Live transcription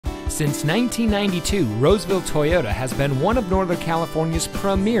Since 1992, Roseville Toyota has been one of Northern California's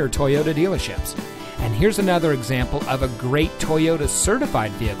premier Toyota dealerships. And here's another example of a great Toyota certified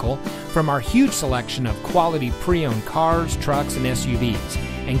vehicle from our huge selection of quality pre-owned cars, trucks, and SUVs,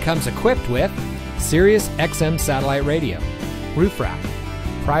 and comes equipped with Sirius XM satellite radio, roof rack,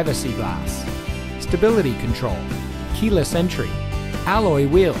 privacy glass, stability control, keyless entry, alloy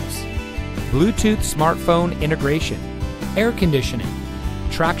wheels, Bluetooth smartphone integration, air conditioning,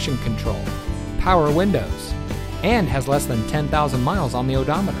 traction control, power windows, and has less than 10,000 miles on the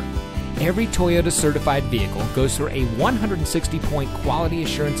odometer. Every Toyota certified vehicle goes through a 160-point quality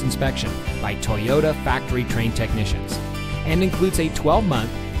assurance inspection by Toyota factory-trained technicians and includes a 12-month,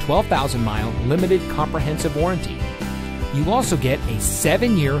 12,000-mile limited comprehensive warranty. You also get a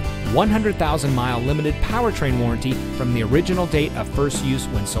 7-year, 100,000-mile limited powertrain warranty from the original date of first use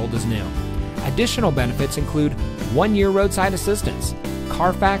when sold as new. Additional benefits include 1-year roadside assistance,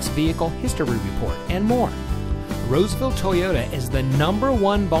 Carfax vehicle history report, and more. Roseville Toyota is the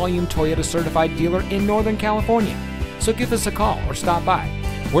 #1 volume Toyota certified dealer in Northern California. So give us a call or stop by.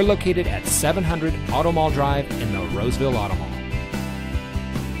 We're located at 700 Automall Drive in the Roseville Automall.